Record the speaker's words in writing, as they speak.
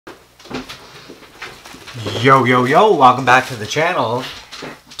Yo, welcome back to the channel.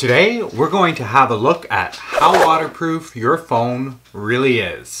 Today we're going to have a look at how waterproof your phone really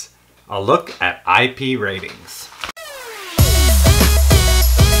is. A look at IP ratings.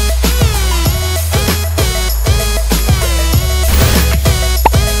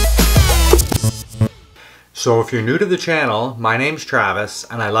 So if you're new to the channel, my name's Travis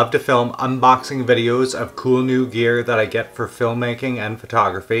and I love to film unboxing videos of cool new gear that I get for filmmaking and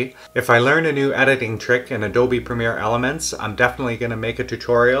photography. If I learn a new editing trick in Adobe Premiere Elements, I'm definitely going to make a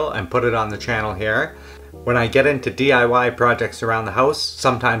tutorial and put it on the channel here. When I get into DIY projects around the house,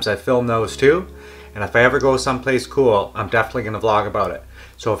 sometimes I film those too. And if I ever go someplace cool, I'm definitely going to vlog about it.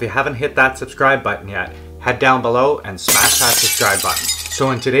 So if you haven't hit that subscribe button yet, head down below and smash that subscribe button.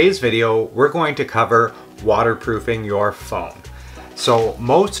 So in today's video, we're going to cover waterproofing your phone. So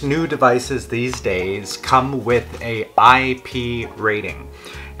most new devices these days come with a IP rating,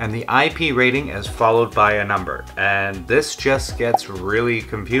 and the IP rating is followed by a number, and this just gets really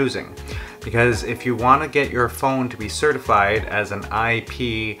confusing because if you want to get your phone to be certified as an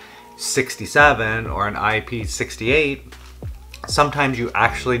IP67 or an IP68, sometimes you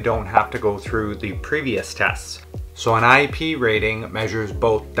actually don't have to go through the previous tests. So an IP rating measures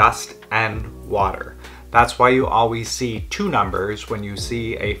both dust and water. That's why you always see two numbers when you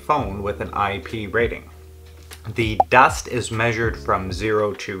see a phone with an IP rating. The dust is measured from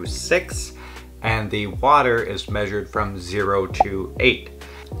 0 to 6 and the water is measured from 0 to 8.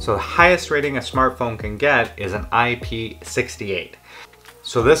 So the highest rating a smartphone can get is an IP68.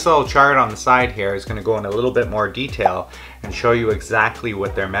 So this little chart on the side here is going to go in a little bit more detail and show you exactly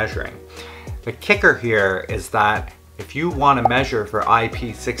what they're measuring. The kicker here is that if you want to measure for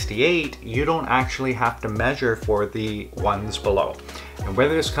IP68, you don't actually have to measure for the ones below. And where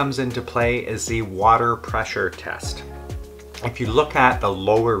this comes into play is the water pressure test. If you look at the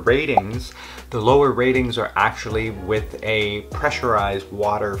lower ratings are actually with a pressurized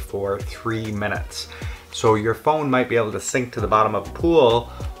water for 3 minutes. So your phone might be able to sink to the bottom of a pool,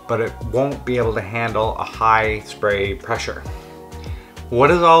 but it won't be able to handle a high spray pressure. What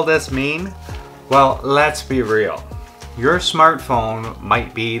does all this mean? Well, let's be real. Your smartphone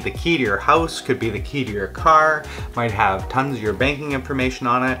might be the key to your house, could be the key to your car, might have tons of your banking information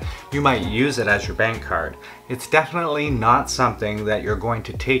on it. You might use it as your bank card. It's definitely not something that you're going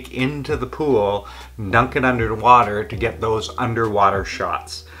to take into the pool, dunk it under the water to get those underwater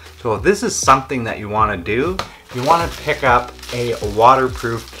shots. So if this is something that you want to do, you want to pick up a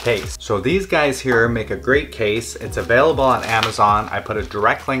waterproof case. So these guys here make a great case. It's available on Amazon. I put a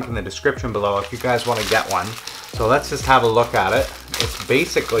direct link in the description below if you guys want to get one. So let's just have a look at it. It's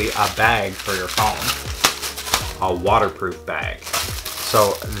basically a bag for your phone, a waterproof bag.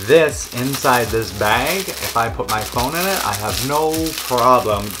 So this, inside this bag, if I put my phone in it, I have no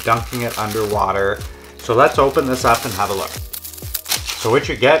problem dunking it underwater. So let's open this up and have a look. So what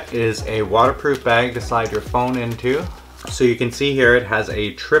you get is a waterproof bag to slide your phone into. So you can see here it has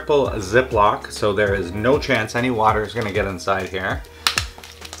a triple ziplock, so there is no chance any water is going to get inside here.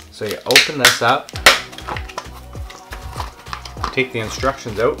 So you open this up, take the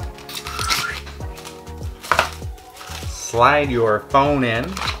instructions out, slide your phone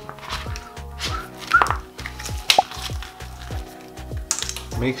in,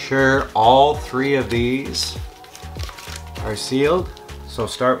 make sure all 3 of these are sealed. So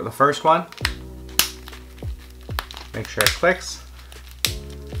start with the first one, make sure it clicks.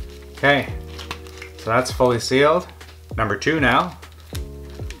 Okay, so that's fully sealed. Number 2 now.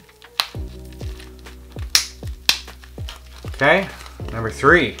 Okay, number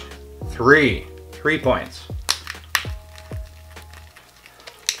 3, 3 points.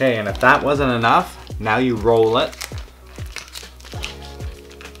 Okay, and if that wasn't enough, now you roll it.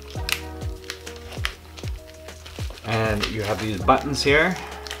 And you have these buttons here.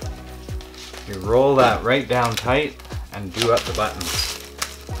 You roll that right down tight and do up the buttons.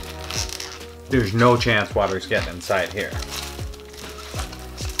 There's no chance water's getting inside here.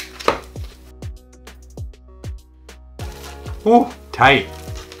 Ooh, tight.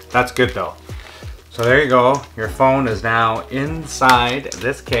 That's good though. So there you go. Your phone is now inside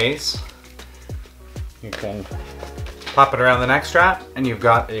this case. You can pop it around the neck strap and you've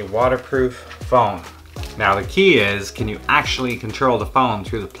got a waterproof phone. Now the key is, can you actually control the phone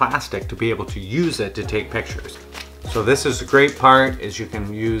through the plastic to be able to use it to take pictures? So this is the great part, is you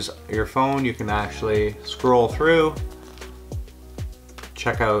can use your phone, you can actually scroll through,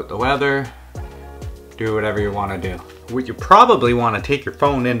 check out the weather, do whatever you want to do. What you probably want to take your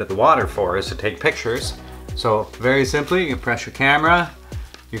phone into the water for is to take pictures. So very simply, you can press your camera,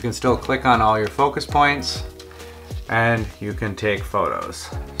 you can still click on all your focus points, and you can take photos.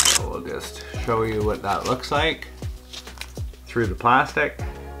 So we'll just show you what that looks like through the plastic.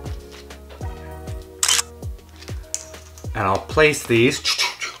 And I'll place these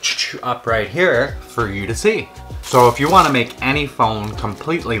up right here for you to see. So if you want to make any phone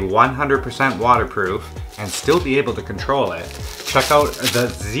completely 100% waterproof and still be able to control it, check out the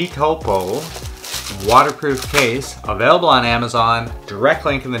Ztopo waterproof case, available on Amazon, direct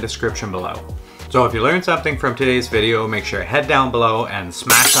link in the description below. So if you learned something from today's video, make sure to head down below and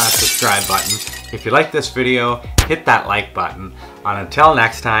smash that subscribe button. If you like this video, hit that like button. And until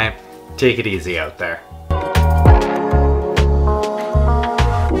next time, take it easy out there.